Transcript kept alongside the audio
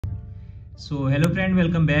So hello friend,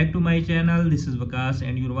 welcome back to my channel. This is Waqas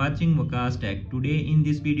and you're watching Waqas Tech. Today in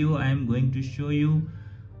this video I am going to show you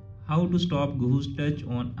how to stop ghost touch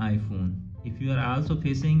on iPhone. If you are also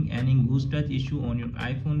facing any ghost touch issue on your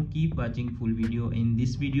iPhone, keep watching full video. In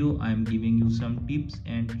this video I am giving you some tips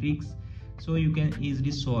and tricks so you can easily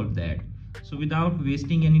solve that. So without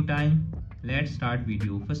wasting any time, let's start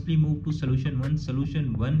video. Firstly, move to solution 1.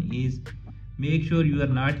 Solution 1 is make sure you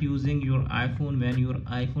are not using your iPhone when your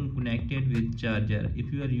iPhone connected with charger.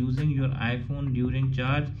 If you are using your iPhone during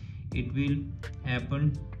charge, it will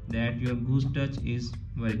happen that your ghost touch is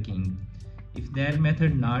working. If that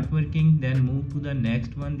method not working, then move to the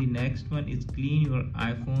next one. The next one is clean your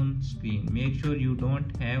iPhone screen. Make sure you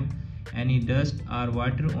don't have any dust or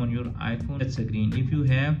water on your iPhone screen. If you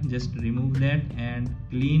have, just remove that and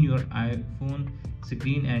clean your iPhone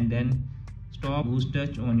screen and then stop ghost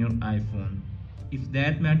touch on your iPhone. If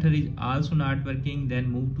that method is also not working,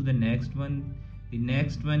 then move to the next one. The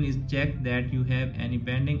next one is check that you have any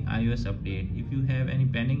pending iOS update. If you have any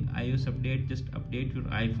pending iOS update, just update your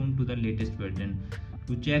iPhone to the latest version.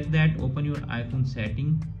 To check that, open your iPhone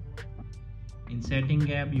setting. In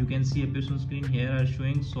setting app, you can see a person screen here are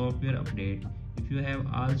showing software update. If you have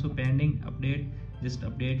also pending update, just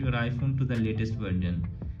update your iPhone to the latest version.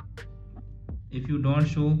 If you don't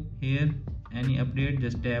show here any update,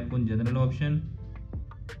 just tap on general option,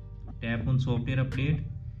 tap on software update.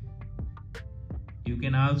 You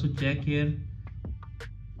can also check here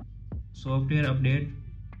software update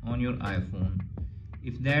on your iPhone.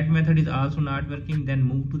 If that method is also not working, then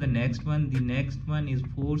move to the next one. The next one is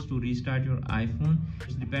force to restart your iPhone.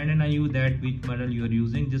 It's dependent on you that which model you are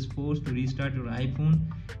using. Just force to restart your iPhone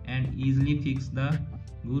and easily fix the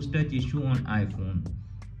ghost touch issue on iPhone.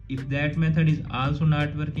 If that method is also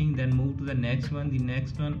not working, then move to the next one. The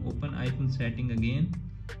next one, open iPhone setting again.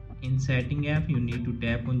 In setting app, you need to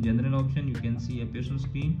tap on general option. You can see a person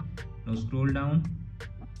screen. Now scroll down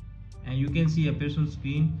and you can see a person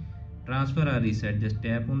screen transfer or reset. Just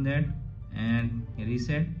tap on that and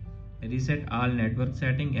reset all network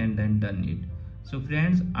setting and then done it. So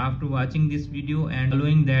friends, after watching this video and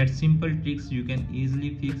following that simple tricks, you can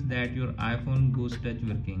easily fix that your iPhone ghost touch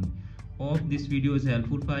working. Hope this video is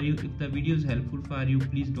helpful for you. If the video is helpful for you,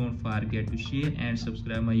 please don't forget to share and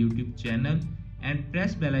subscribe my YouTube channel and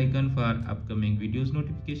press bell icon for upcoming videos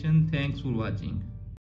notification. Thanks for watching.